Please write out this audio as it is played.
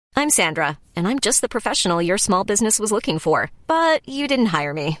I'm Sandra, and I'm just the professional your small business was looking for. But you didn't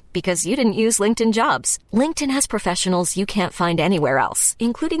hire me because you didn't use LinkedIn Jobs. LinkedIn has professionals you can't find anywhere else,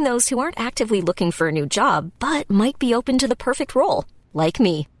 including those who aren't actively looking for a new job, but might be open to the perfect role, like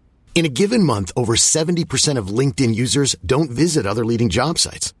me. In a given month, over 70% of LinkedIn users don't visit other leading job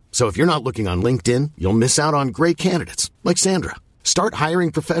sites. So if you're not looking on LinkedIn, you'll miss out on great candidates like Sandra. Start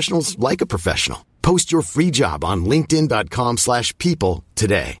hiring professionals like a professional. Post your free job on linkedin.com/people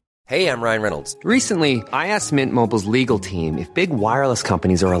today. Hey, I'm Ryan Reynolds. Recently, I asked Mint Mobile's legal team if big wireless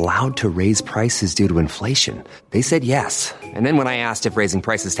companies are allowed to raise prices due to inflation. They said yes. And then when I asked if raising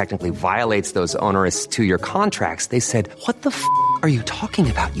prices technically violates those onerous 2-year contracts, they said, "What the f*** are you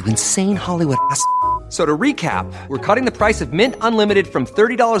talking about, you insane Hollywood ass?" So to recap, we're cutting the price of Mint Unlimited from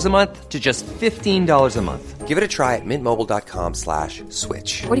 $30 a month to just $15 a month. Give it a try at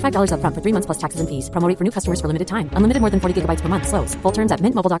mintmobile.com/switch. $45 up front for 3 months plus taxes and fees. Promo rate for new customers for limited time. Unlimited more than 40 gigabytes per month. Slows full terms at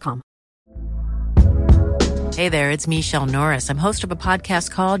mintmobile.com. Hey there, it's Michelle Norris. I'm host of a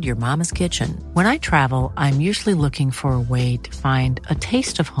podcast called Your Mama's Kitchen. When I travel, I'm usually looking for a way to find a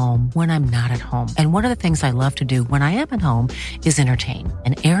taste of home when I'm not at home. And one of the things I love to do when I am at home is entertain.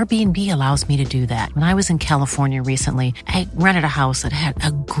 And Airbnb allows me to do that. When I was in California recently, I rented a house that had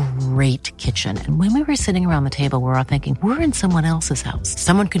a great kitchen. And when we were sitting around the table, we were all thinking, we're in someone else's house.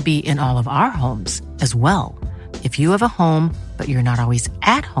 Someone could be in all of our homes as well. If you have a home, but you're not always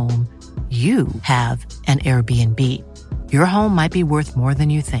at home, you have an Airbnb. Your home might be worth more than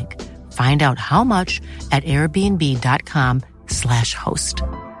you think. Find out how much at airbnb.com/host.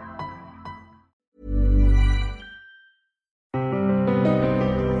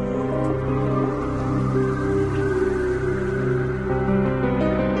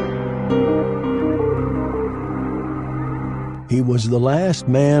 He was the last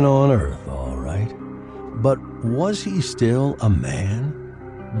man on Earth, all right. But was he still a man?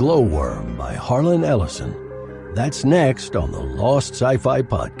 Glowworm by Harlan Ellison. That's next on the Lost Sci-Fi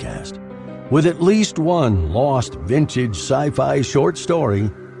Podcast, with at least one lost vintage sci-fi short story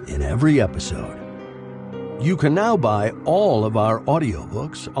in every episode. You can now buy all of our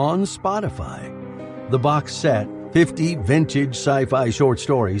audiobooks on Spotify. The box set, 50 vintage sci-fi short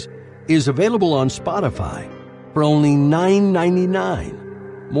stories, is available on Spotify for only $9.99.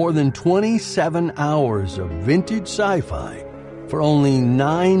 More than 27 hours of vintage sci-fi for only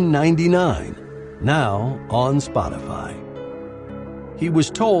 $9.99, now on Spotify. He was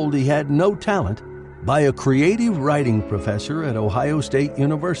told he had no talent by a creative writing professor at Ohio State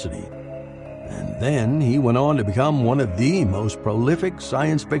University. And then he went on to become one of the most prolific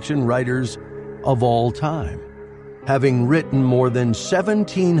science fiction writers of all time, having written more than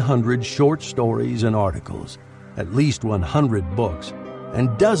 1,700 short stories and articles, at least 100 books,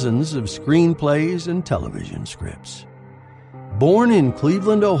 and dozens of screenplays and television scripts. Born in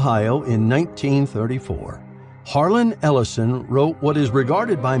Cleveland, Ohio in 1934, Harlan Ellison wrote what is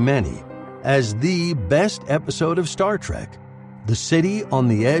regarded by many as the best episode of Star Trek, The City on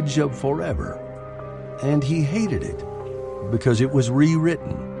the Edge of Forever. And he hated it because it was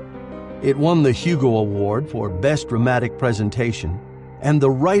rewritten. It won the Hugo Award for Best Dramatic Presentation and the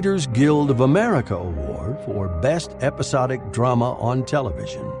Writers Guild of America Award for Best Episodic Drama on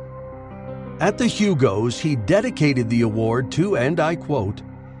Television. At the Hugos, he dedicated the award to, and I quote,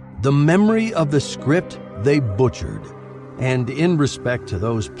 "the memory of the script they butchered, and in respect to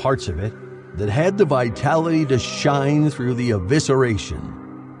those parts of it that had the vitality to shine through the evisceration."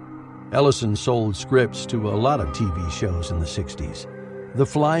 Ellison sold scripts to a lot of TV shows in the 60s. The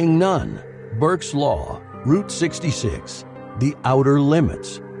Flying Nun, Burke's Law, Route 66, The Outer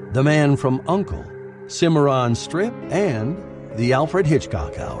Limits, The Man from U.N.C.L.E., Cimarron Strip, and The Alfred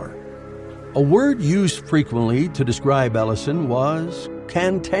Hitchcock Hour. A word used frequently to describe Ellison was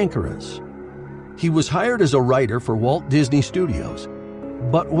cantankerous. He was hired as a writer for Walt Disney Studios,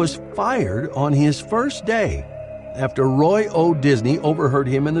 but was fired on his first day after Roy O. Disney overheard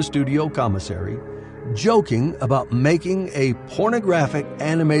him in the studio commissary joking about making a pornographic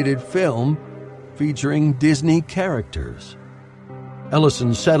animated film featuring Disney characters.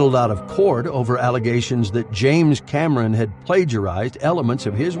 Ellison settled out of court over allegations that James Cameron had plagiarized elements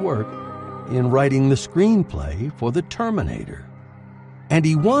of his work in writing the screenplay for The Terminator. And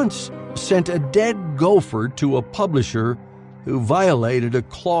he once sent a dead gopher to a publisher who violated a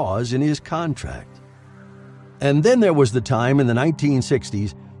clause in his contract. And then there was the time in the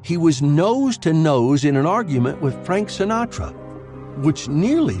 1960s he was nose-to-nose in an argument with Frank Sinatra, which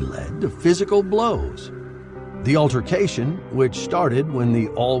nearly led to physical blows. The altercation, which started when the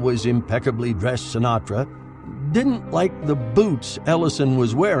always impeccably dressed Sinatra didn't like the boots Ellison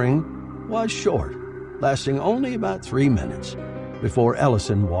was wearing, was short, lasting only about 3 minutes. before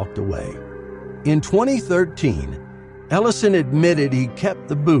Ellison walked away. In 2013, Ellison admitted he kept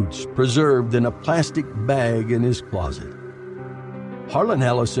the boots preserved in a plastic bag in his closet. Harlan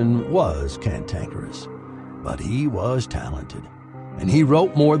Ellison was cantankerous, but he was talented, and he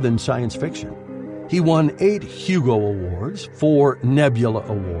wrote more than science fiction. He won 8 Hugo Awards, 4 Nebula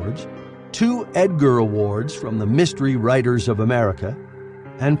Awards, 2 Edgar Awards from the Mystery Writers of America,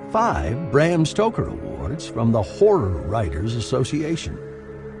 and 5 Bram Stoker Awards from the Horror Writers Association.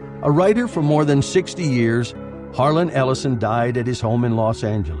 A writer for more than 60 years, Harlan Ellison died at his home in Los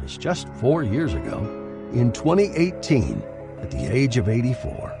Angeles just 4 years ago, in 2018, at the age of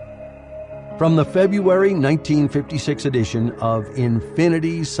 84. From the February 1956 edition of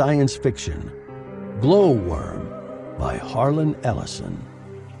Infinity Science Fiction, Glowworm by Harlan Ellison.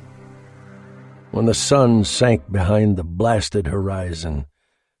 When the sun sank behind the blasted horizon,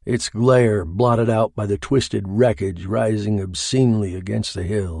 its glare blotted out by the twisted wreckage rising obscenely against the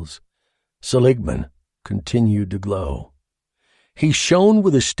hills, Seligman continued to glow. He shone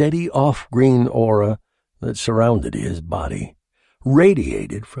with a steady off-green aura that surrounded his body,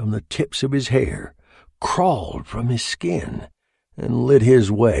 radiated from the tips of his hair, crawled from his skin, and lit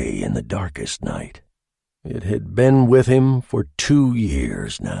his way in the darkest night. It had been with him for 2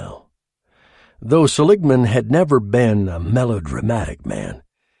 years now. Though Seligman had never been a melodramatic man,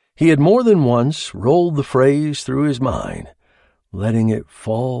 he had more than once rolled the phrase through his mind, letting it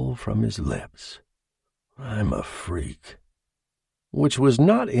fall from his lips. "I'm a freak," which was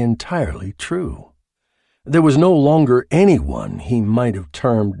not entirely true. There was no longer anyone he might have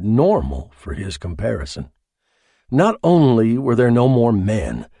termed normal for his comparison. Not only were there no more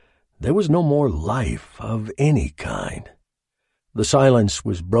men, there was no more life of any kind. The silence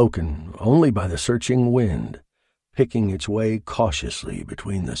was broken only by the searching wind, picking its way cautiously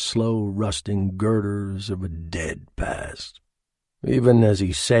between the slow-rusting girders of a dead past. Even as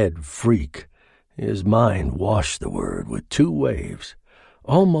he said freak, his mind washed the word with 2 waves,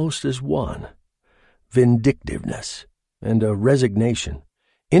 almost as one: vindictiveness and a resignation,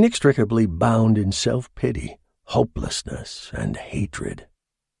 inextricably bound in self-pity, hopelessness, and hatred.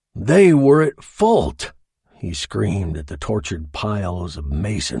 They were at fault, he screamed at the tortured piles of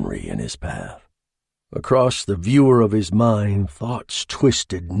masonry in his path. Across the viewer of his mind, thoughts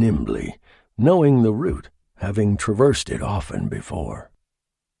twisted nimbly, knowing the route, having traversed it often before.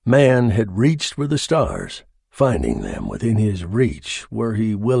 Man had reached for the stars, finding them within his reach were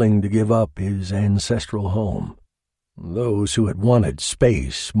he willing to give up his ancestral home. Those who had wanted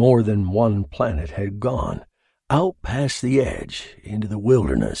space more than one planet had gone, out past the edge into the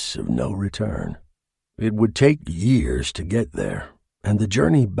wilderness of no return. It would take years to get there, and the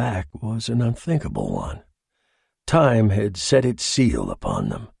journey back was an unthinkable one. Time had set its seal upon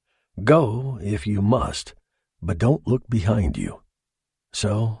them. Go if you must, but don't look behind you.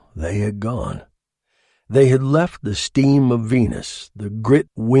 So they had gone. They had left the steam of Venus, the grit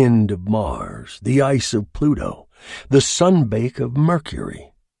wind of Mars, the ice of Pluto, the sunbake of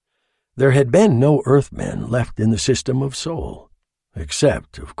Mercury. There had been no Earthmen left in the system of Sol,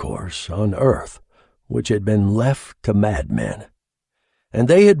 except, of course, on Earth, which had been left to madmen. And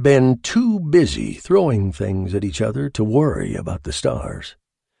they had been too busy throwing things at each other to worry about the stars.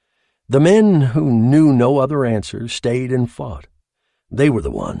 The men who knew no other answers stayed and fought. They were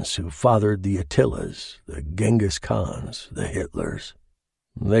the ones who fathered the Attilas, the Genghis Khans, the Hitlers.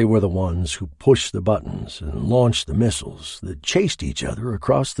 They were the ones who pushed the buttons and launched the missiles that chased each other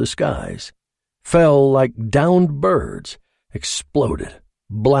across the skies, fell like downed birds, exploded,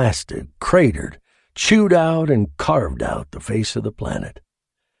 blasted, cratered, chewed out and carved out the face of the planet.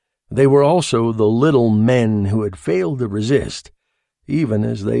 They were also the little men who had failed to resist, even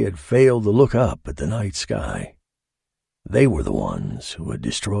as they had failed to look up at the night sky. They were the ones who had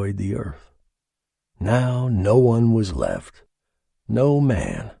destroyed the earth. Now no one was left. No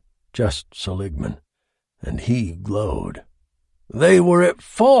man, just Seligman, and he glowed. "They were at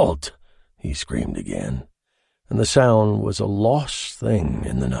fault," he screamed again, and the sound was a lost thing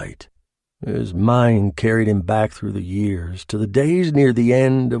in the night. His mind carried him back through the years to the days near the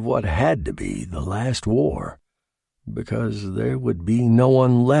end of what had to be the last war, because there would be no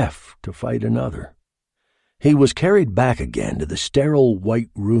one left to fight another. He was carried back again to the sterile white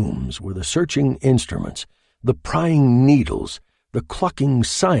rooms where the searching instruments, the prying needles, the clucking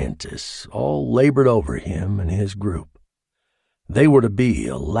scientists all labored over him and his group. They were to be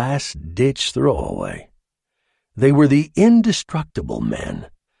a last-ditch throwaway. They were the indestructible men,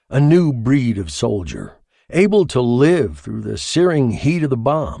 a new breed of soldier, able to live through the searing heat of the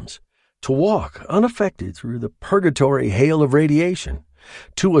bombs, to walk unaffected through the purgatory hail of radiation,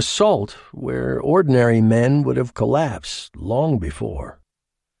 to assault where ordinary men would have collapsed long before.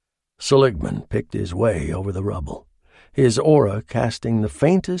 Seligman picked his way over the rubble, his aura casting the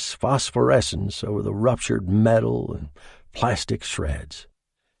faintest phosphorescence over the ruptured metal and plastic shreds.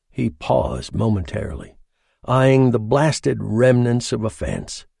 He paused momentarily, eyeing the blasted remnants of a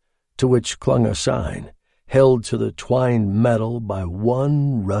fence, to which clung a sign, held to the twined metal by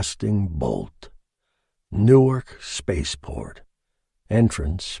one rusting bolt. Newark Spaceport.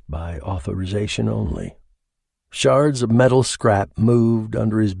 Entrance by authorization only. Shards of metal scrap moved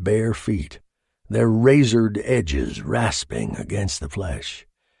under his bare feet, their razored edges rasping against the flesh,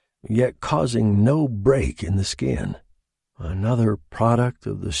 yet causing no break in the skin. Another product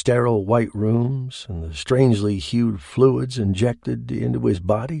of the sterile white rooms and the strangely hued fluids injected into his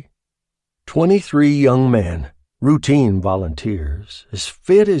body? 23 young men, routine volunteers, as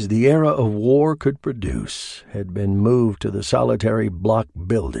fit as the era of war could produce, had been moved to the solitary block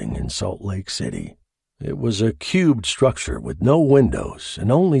building in Salt Lake City. It was a cubed structure with no windows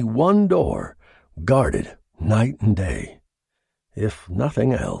and only one door, guarded night and day. If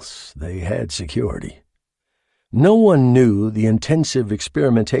nothing else, they had security. No one knew the intensive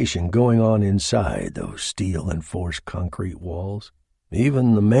experimentation going on inside those steel-enforced concrete walls,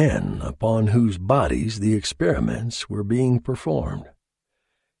 even the men upon whose bodies the experiments were being performed.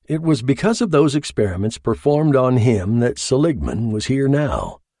 It was because of those experiments performed on him that Seligman was here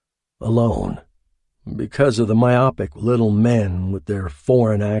now, alone. Because of the myopic little men with their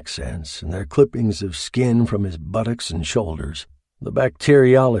foreign accents and their clippings of skin from his buttocks and shoulders, the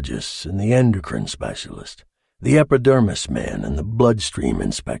bacteriologists and the endocrine specialist, the epidermis men and the bloodstream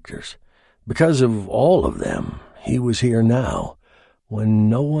inspectors. Because of all of them, he was here now, when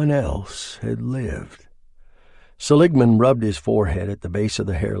no one else had lived. Seligman rubbed his forehead at the base of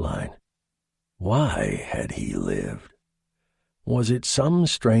the hairline. Why had he lived? Was it some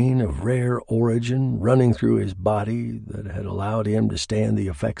strain of rare origin running through his body that had allowed him to stand the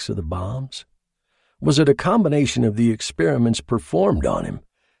effects of the bombs? Was it a combination of the experiments performed on him,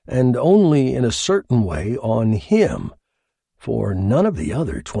 and only in a certain way on him, for none of the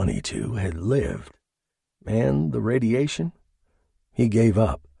other 22 had lived? And the radiation? He gave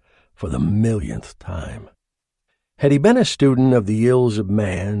up for the millionth time. Had he been a student of the ills of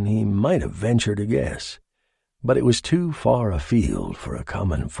man, he might have ventured a guess. But it was too far afield for a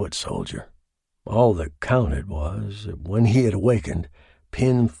common foot soldier. All that counted was that when he had awakened,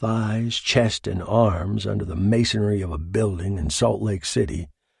 pinned thighs, chest, and arms under the masonry of a building in Salt Lake City,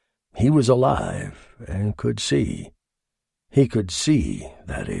 he was alive and could see. He could see,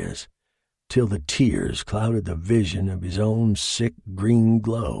 that is, till the tears clouded the vision of his own sick green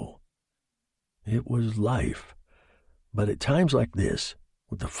glow. It was life, but at times like this,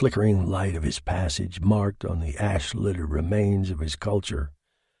 with the flickering light of his passage marked on the ash-littered remains of his culture,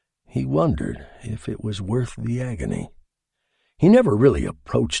 he wondered if it was worth the agony. He never really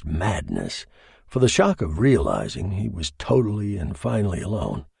approached madness, for the shock of realizing he was totally and finally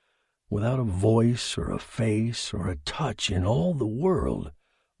alone, without a voice or a face or a touch in all the world,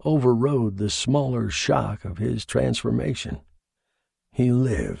 overrode the smaller shock of his transformation. He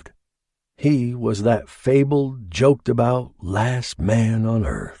lived. He was that fabled, joked-about last man on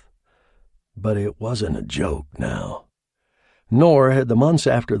earth. But it wasn't a joke now. Nor had the months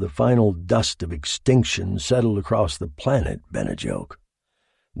after the final dust of extinction settled across the planet been a joke.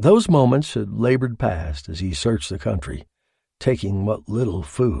 Those moments had labored past as he searched the country, taking what little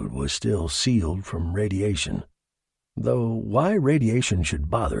food was still sealed from radiation. Though why radiation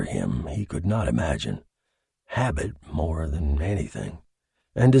should bother him, he could not imagine. Habit more than anything.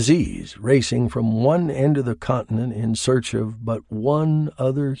 And disease racing from one end of the continent in search of but one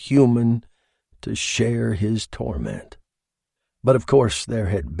other human to share his torment. But of course there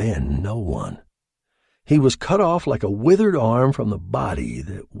had been no one. He was cut off like a withered arm from the body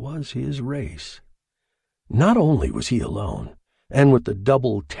that was his race. Not only was he alone, and with the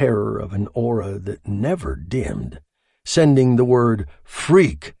double terror of an aura that never dimmed, sending the word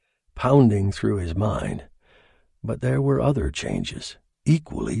freak pounding through his mind, but there were other changes,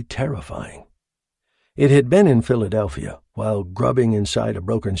 equally terrifying. It had been in Philadelphia, while grubbing inside a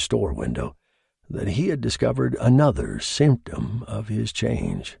broken store window, that he had discovered another symptom of his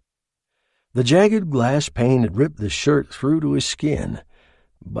change. The jagged glass pane had ripped the shirt through to his skin,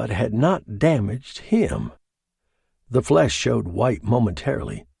 but had not damaged him. The flesh showed white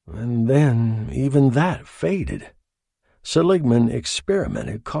momentarily, and then even that faded. Seligman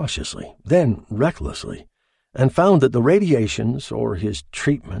experimented cautiously, then recklessly, and found that the radiations, or his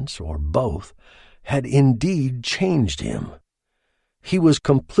treatments, or both, had indeed changed him. He was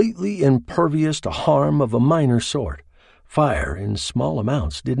completely impervious to harm of a minor sort, Fire in small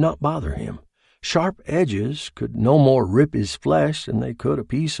amounts did not bother him. Sharp edges could no more rip his flesh than they could a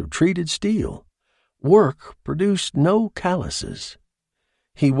piece of treated steel. Work produced no calluses.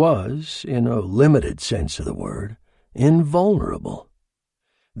 He was, in a limited sense of the word, invulnerable.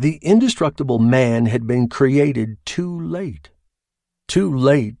 The indestructible man had been created too late. Too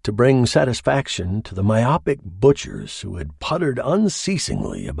late to bring satisfaction to the myopic butchers who had puttered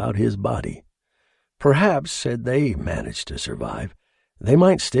unceasingly about his body. Perhaps, had they managed to survive, they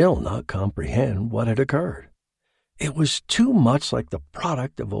might still not comprehend what had occurred. It was too much like the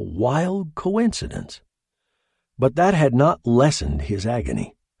product of a wild coincidence. But that had not lessened his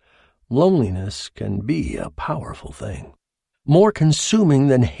agony. Loneliness can be a powerful thing, more consuming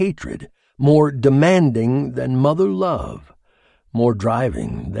than hatred, more demanding than mother love, more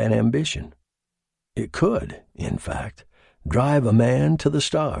driving than ambition. It could, in fact, drive a man to the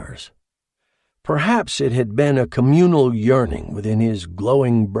stars. Perhaps it had been a communal yearning within his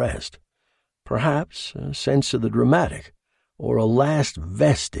glowing breast, perhaps a sense of the dramatic, or a last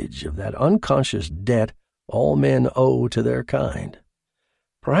vestige of that unconscious debt all men owe to their kind.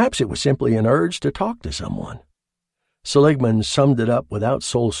 Perhaps it was simply an urge to talk to someone. Seligman summed it up without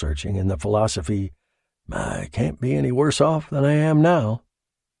soul-searching in the philosophy, I can't be any worse off than I am now.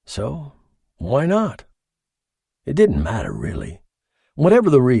 So, why not? It didn't matter, really. Whatever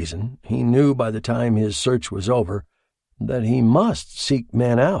the reason, he knew by the time his search was over that he must seek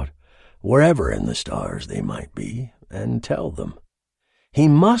men out, wherever in the stars they might be, and tell them. He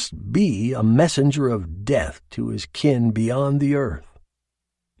must be a messenger of death to his kin beyond the earth.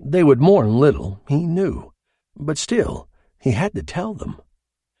 They would mourn little, he knew, but still he had to tell them.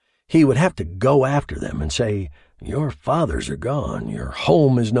 He would have to go after them and say, your fathers are gone, your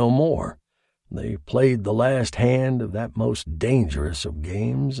home is no more. They played the last hand of that most dangerous of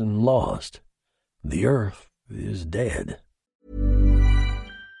games and lost. The earth is dead.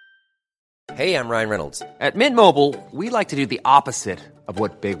 Hey, I'm Ryan Reynolds. At Mint Mobile, we like to do the opposite of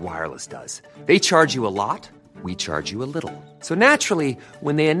what Big Wireless does. They charge you a lot, we charge you a little. So naturally,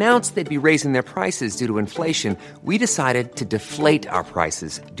 when they announced they'd be raising their prices due to inflation, we decided to deflate our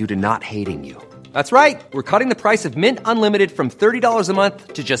prices due to not hating you. That's right. We're cutting the price of Mint Unlimited from $30 a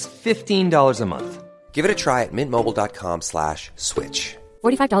month to just $15 a month. Give it a try at mintmobile.com/switch.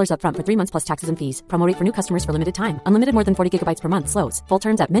 $45 up front for 3 months plus taxes and fees. Promo rate for new customers for limited time. Unlimited more than 40 gigabytes per month. Slows full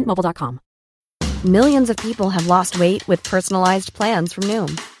terms at mintmobile.com. Millions of people have lost weight with personalized plans from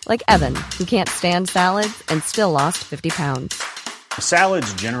Noom. Like Evan, who can't stand salads and still lost 50 pounds.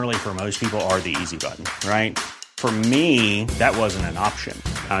 Salads generally for most people are the easy button, right? For me, that wasn't an option.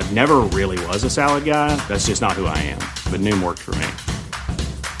 I never really was a salad guy. That's just not who I am. But Noom worked for me.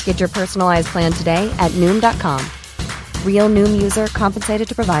 Get your personalized plan today at Noom.com. Real Noom user compensated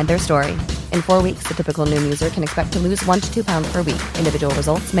to provide their story. In 4 weeks, the typical Noom user can expect to lose 1 to 2 pounds per week. Individual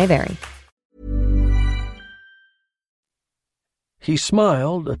results may vary. He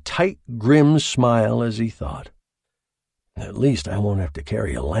smiled, a tight, grim smile as he thought. At least I won't have to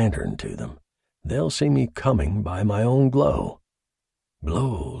carry a lantern to them. They'll see me coming by my own glow.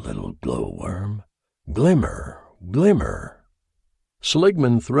 Glow, little glowworm. Glimmer, glimmer.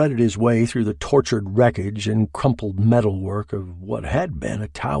 Seligman threaded his way through the tortured wreckage and crumpled metalwork of what had been a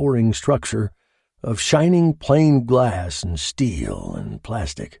towering structure of shining plain glass and steel and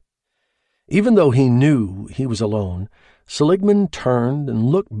plastic. Even though he knew he was alone, Seligman turned and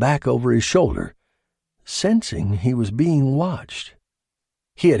looked back over his shoulder, sensing he was being watched.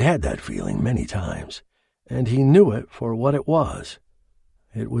 He had had that feeling many times, and he knew it for what it was.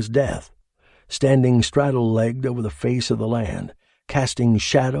 It was death, standing straddle-legged over the face of the land, casting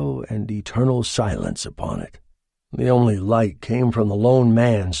shadow and eternal silence upon it. The only light came from the lone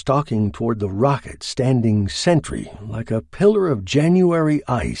man stalking toward the rocket, standing sentry like a pillar of January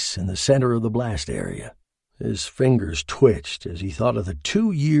ice in the center of the blast area. His fingers twitched as he thought of the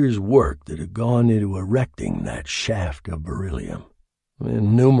 2 years' work that had gone into erecting that shaft of beryllium.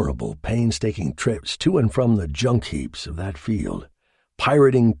 Innumerable painstaking trips to and from the junk heaps of that field,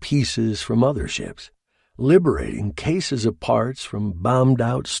 pirating pieces from other ships, liberating cases of parts from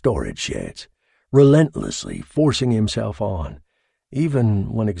bombed-out storage sheds, relentlessly forcing himself on,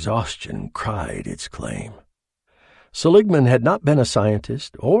 even when exhaustion cried its claim. Seligman had not been a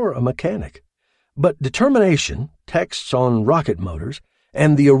scientist or a mechanic, but determination, texts on rocket motors,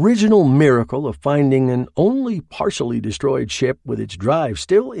 and the original miracle of finding an only partially destroyed ship with its drive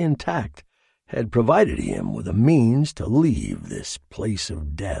still intact had provided him with a means to leave this place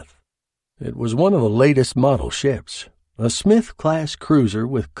of death. It was one of the latest model ships, a Smith-class cruiser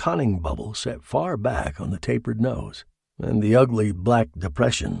with conning bubble set far back on the tapered nose. and the ugly black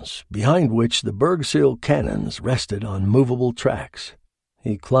depressions behind which the Bergsill cannons rested on movable tracks.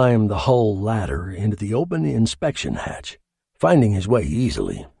 He climbed the hull ladder into the open inspection hatch, finding his way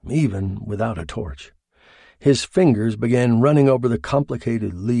easily, even without a torch. His fingers began running over the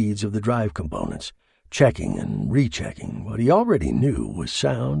complicated leads of the drive components, checking and rechecking what he already knew was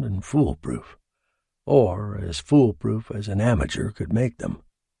sound and foolproof, or as foolproof as an amateur could make them.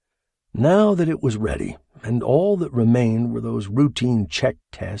 Now that it was ready, and all that remained were those routine check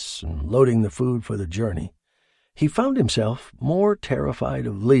tests and loading the food for the journey, he found himself more terrified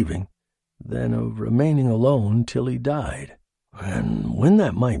of leaving than of remaining alone till he died. And when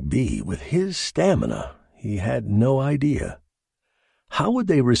that might be, with his stamina, he had no idea. How would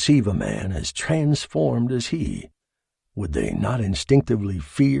they receive a man as transformed as he? Would they not instinctively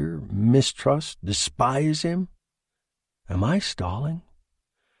fear, mistrust, despise him? Am I stalling?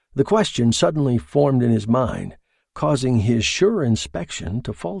 The question suddenly formed in his mind, causing his sure inspection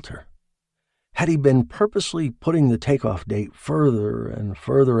to falter. Had he been purposely putting the takeoff date further and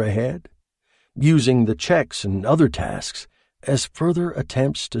further ahead, using the checks and other tasks as further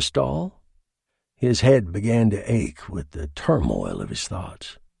attempts to stall? His head began to ache with the turmoil of his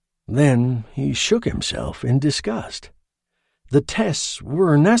thoughts. Then he shook himself in disgust. The tests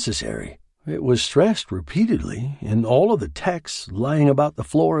were necessary. It was stressed repeatedly in all of the texts lying about the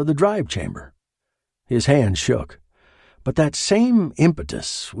floor of the drive chamber. His hand shook, but that same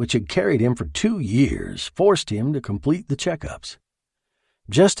impetus which had carried him for 2 years forced him to complete the checkups.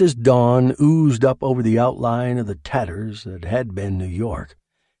 Just as dawn oozed up over the outline of the tatters that had been New York,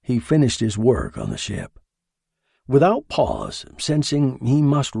 he finished his work on the ship. Without pause, sensing he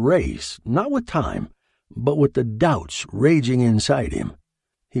must race, not with time, but with the doubts raging inside him,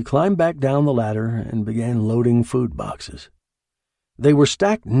 he climbed back down the ladder and began loading food boxes. They were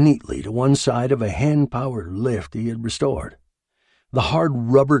stacked neatly to one side of a hand-powered lift he had restored. The hard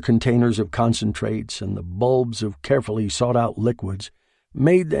rubber containers of concentrates and the bulbs of carefully sought-out liquids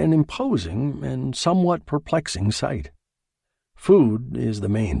made an imposing and somewhat perplexing sight. Food is the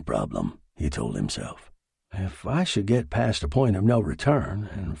main problem, he told himself. If I should get past a point of no return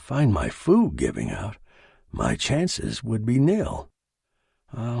and find my food giving out, my chances would be nil.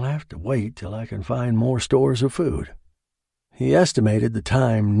 I'll have to wait till I can find more stores of food. He estimated the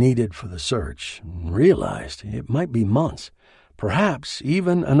time needed for the search and realized it might be months, perhaps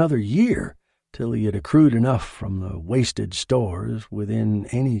even another year, till he had accrued enough from the wasted stores within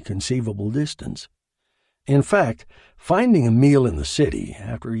any conceivable distance. In fact, finding a meal in the city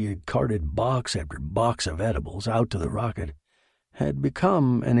after he had carted box after box of edibles out to the rocket had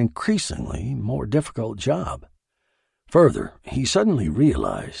become an increasingly more difficult job. Further, he suddenly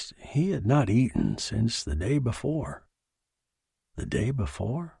realized he had not eaten since the day before. The day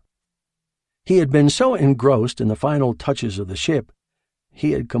before? He had been so engrossed in the final touches of the ship,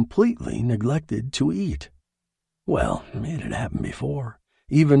 he had completely neglected to eat. Well, it had happened before,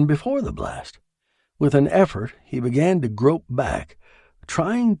 even before the blast. With an effort, he began to grope back,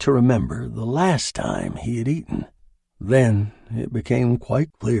 trying to remember the last time he had eaten. Then it became quite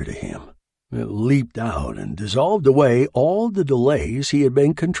clear to him. It leaped out and dissolved away all the delays he had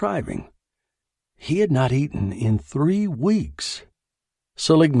been contriving. He had not eaten in 3 weeks.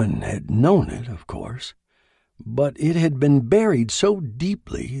 Seligman had known it, of course, but it had been buried so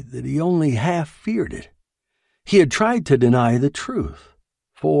deeply that he only half feared it. He had tried to deny the truth,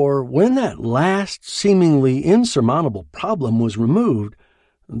 for when that last seemingly insurmountable problem was removed,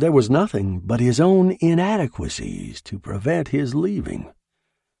 there was nothing but his own inadequacies to prevent his leaving.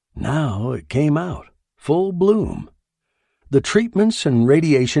 Now it came out, full bloom. The treatments and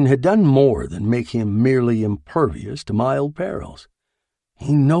radiation had done more than make him merely impervious to mild perils.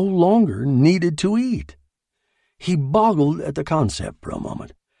 He no longer needed to eat. He boggled at the concept for a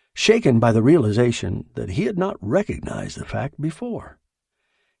moment, shaken by the realization that he had not recognized the fact before.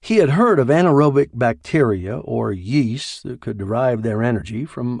 He had heard of anaerobic bacteria or yeasts that could derive their energy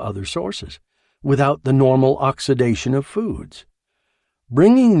from other sources, without the normal oxidation of foods.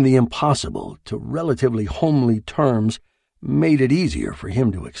 Bringing the impossible to relatively homely terms made it easier for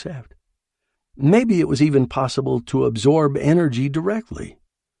him to accept. Maybe it was even possible to absorb energy directly.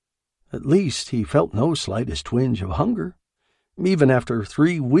 At least he felt no slightest twinge of hunger, even after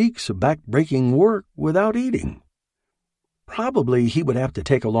 3 weeks of back-breaking work without eating. Probably he would have to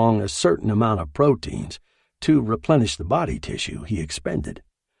take along a certain amount of proteins to replenish the body tissue he expended.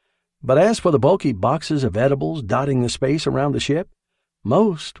 But as for the bulky boxes of edibles dotting the space around the ship,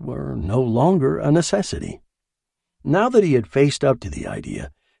 most were no longer a necessity. Now that he had faced up to the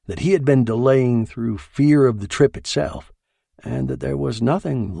idea that he had been delaying through fear of the trip itself, and that there was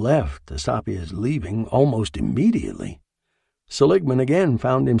nothing left to stop his leaving almost immediately, Seligman again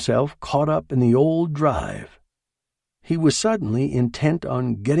found himself caught up in the old drive. He was suddenly intent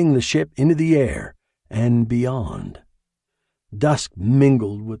on getting the ship into the air and beyond. Dusk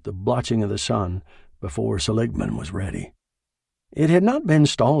mingled with the blotching of the sun before Seligman was ready. It had not been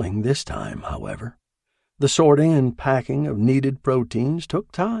stalling this time, however. The sorting and packing of needed proteins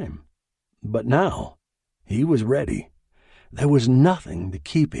took time. But now he was ready. There was nothing to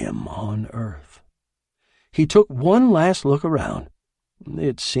keep him on Earth. He took one last look around.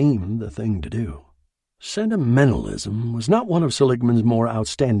 It seemed the thing to do. Sentimentalism was not one of Seligman's more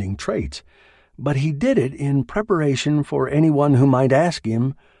outstanding traits, but he did it in preparation for anyone who might ask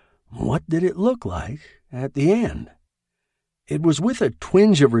him, what did it look like at the end? It was with a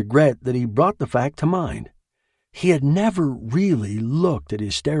twinge of regret that he brought the fact to mind. He had never really looked at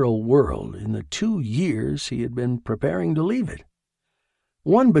his sterile world in the 2 years he had been preparing to leave it.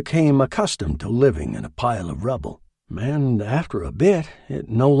 One became accustomed to living in a pile of rubble, and after a bit it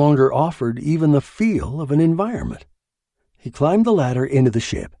no longer offered even the feel of an environment. He climbed the ladder into the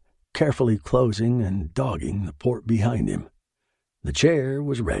ship, carefully closing and dogging the port behind him. The chair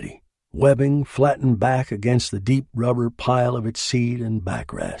was ready, webbing flattened back against the deep rubber pile of its seat and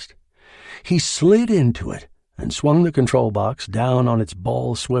backrest. He slid into it and swung the control box down on its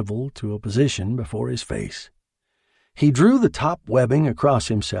ball swivel to a position before his face. He drew the top webbing across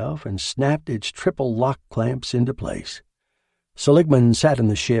himself and snapped its triple lock clamps into place. Seligman sat in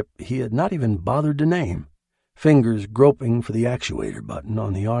the ship he had not even bothered to name, fingers groping for the actuator button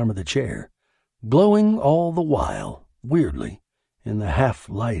on the arm of the chair, glowing all the while, weirdly, in the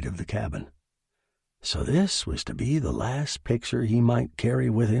half-light of the cabin. So this was to be the last picture he might carry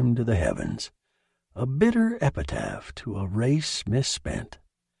with him to the heavens, a bitter epitaph to a race misspent.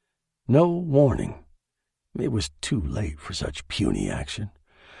 No warning. It was too late for such puny action.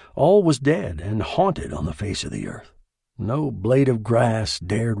 All was dead and haunted on the face of the earth. No blade of grass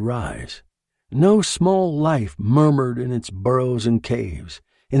dared rise. No small life murmured in its burrows and caves,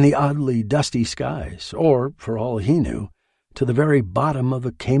 in the oddly dusty skies, or, for all he knew, to the very bottom of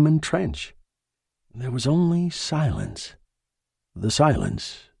a Cayman trench. There was only silence. The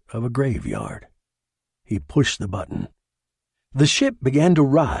silence of a graveyard. He pushed the button. The ship began to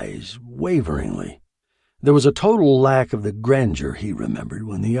rise, waveringly. There was a total lack of the grandeur he remembered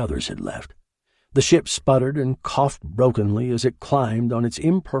when the others had left. The ship sputtered and coughed brokenly as it climbed on its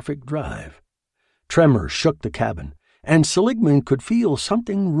imperfect drive. Tremor shook the cabin, and Seligman could feel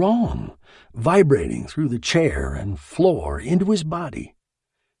something wrong, vibrating through the chair and floor into his body.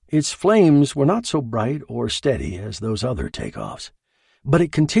 Its flames were not so bright or steady as those other takeoffs, but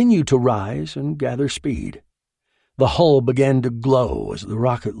it continued to rise and gather speed. The hull began to glow as the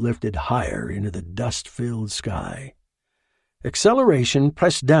rocket lifted higher into the dust-filled sky. Acceleration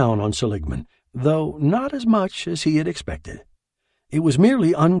pressed down on Seligman, though not as much as he had expected. It was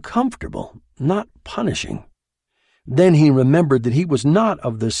merely uncomfortable, not punishing. Then he remembered that he was not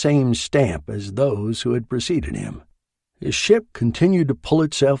of the same stamp as those who had preceded him. His ship continued to pull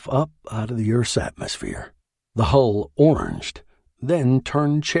itself up out of the Earth's atmosphere. The hull oranged, then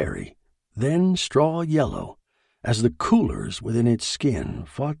turned cherry, then straw yellow, as the coolers within its skin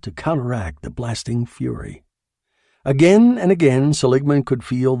fought to counteract the blasting fury. Again and again Seligman could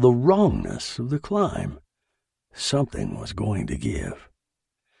feel the wrongness of the climb. Something was going to give.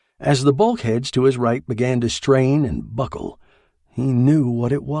 As the bulkheads to his right began to strain and buckle, he knew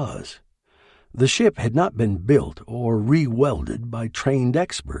what it was. The ship had not been built or re-welded by trained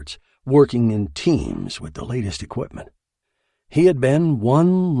experts working in teams with the latest equipment. He had been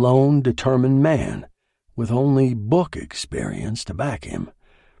one lone, determined man, with only book experience to back him.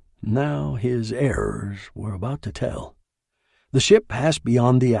 Now his errors were about to tell. The ship passed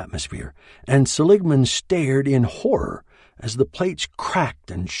beyond the atmosphere, and Seligman stared in horror as the plates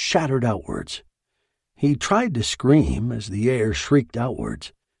cracked and shattered outwards. He tried to scream as the air shrieked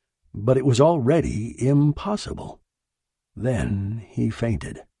outwards, but it was already impossible. Then he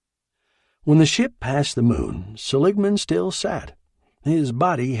fainted. When the ship passed the moon, Seligman still sat, his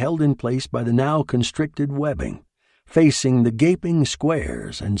body held in place by the now constricted webbing, facing the gaping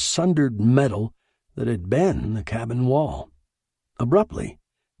squares and sundered metal that had been the cabin wall. Abruptly,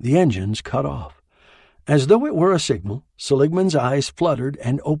 the engines cut off. As though it were a signal, Seligman's eyes fluttered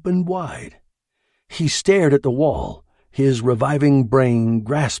and opened wide. He stared at the wall, his reviving brain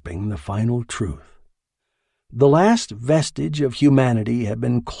grasping the final truth. The last vestige of humanity had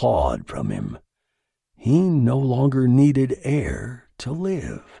been clawed from him. He no longer needed air to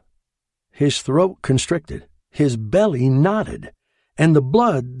live. His throat constricted, his belly knotted, and the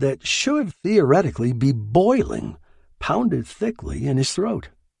blood that should theoretically be boiling pounded thickly in his throat.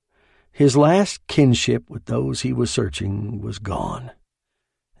 His last kinship with those he was searching was gone.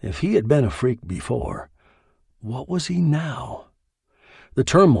 If he had been a freak before, what was he now? The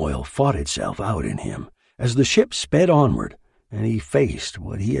turmoil fought itself out in him as the ship sped onward, and he faced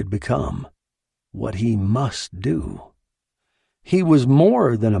what he had become, what he must do. He was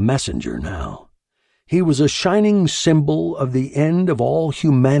more than a messenger now. He was a shining symbol of the end of all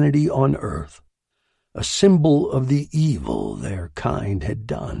humanity on earth, a symbol of the evil their kind had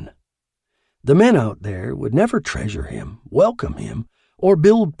done. The men out there would never treasure him, welcome him, or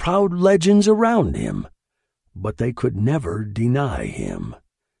build proud legends around him, but they could never deny him.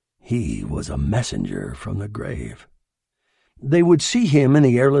 He was a messenger from the grave. They would see him in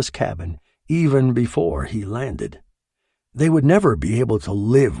the airless cabin even before he landed. They would never be able to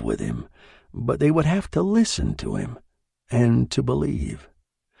live with him, but they would have to listen to him and to believe.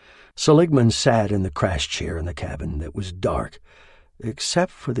 Seligman sat in the crash chair in the cabin that was dark,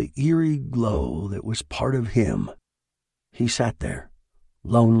 except for the eerie glow that was part of him. He sat there,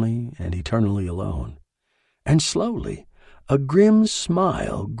 lonely and eternally alone, and slowly a grim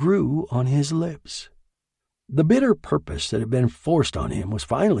smile grew on his lips. The bitter purpose that had been forced on him was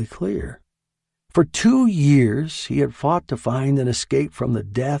finally clear. For 2 years he had fought to find an escape from the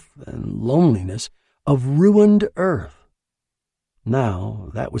death and loneliness of ruined Earth.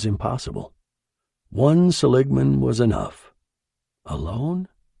 Now that was impossible. One Seligman was enough. Alone?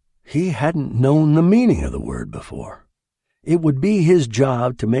 He hadn't known the meaning of the word before. It would be his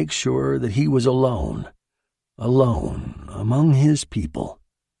job to make sure that he was alone among his people,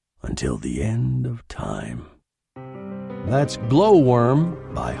 until the end of time. That's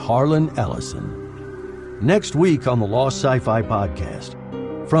Glowworm by Harlan Ellison. Next week on the Lost Sci-Fi Podcast,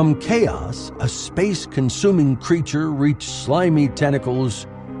 from chaos, a space-consuming creature reached slimy tentacles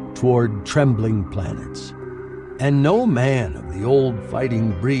toward trembling planets. And no man of the old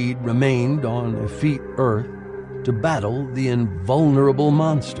fighting breed remained on effete Earth to battle the invulnerable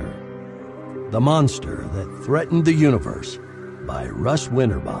monster. The Monster That Threatened the Universe by Russ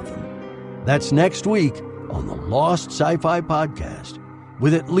Winterbotham. That's next week on the Lost Sci-Fi Podcast,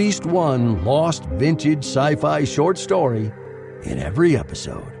 with at least one lost vintage sci-fi short story in every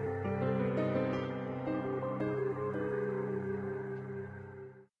episode.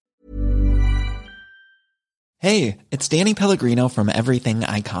 Hey, it's Danny Pellegrino from Everything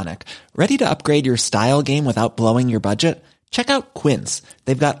Iconic. Ready to upgrade your style game without blowing your budget? Check out Quince.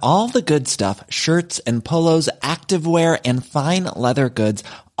 They've got all the good stuff, shirts and polos, activewear, and fine leather goods,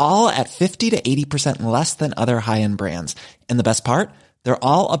 all at 50 to 80% less than other high-end brands. And the best part? They're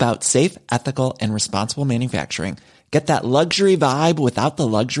all about safe, ethical, and responsible manufacturing. Get that luxury vibe without the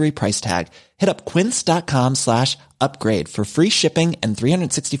luxury price tag. Hit up quince.com/upgrade for free shipping and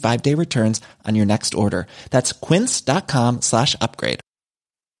 365-day returns on your next order. That's quince.com/upgrade.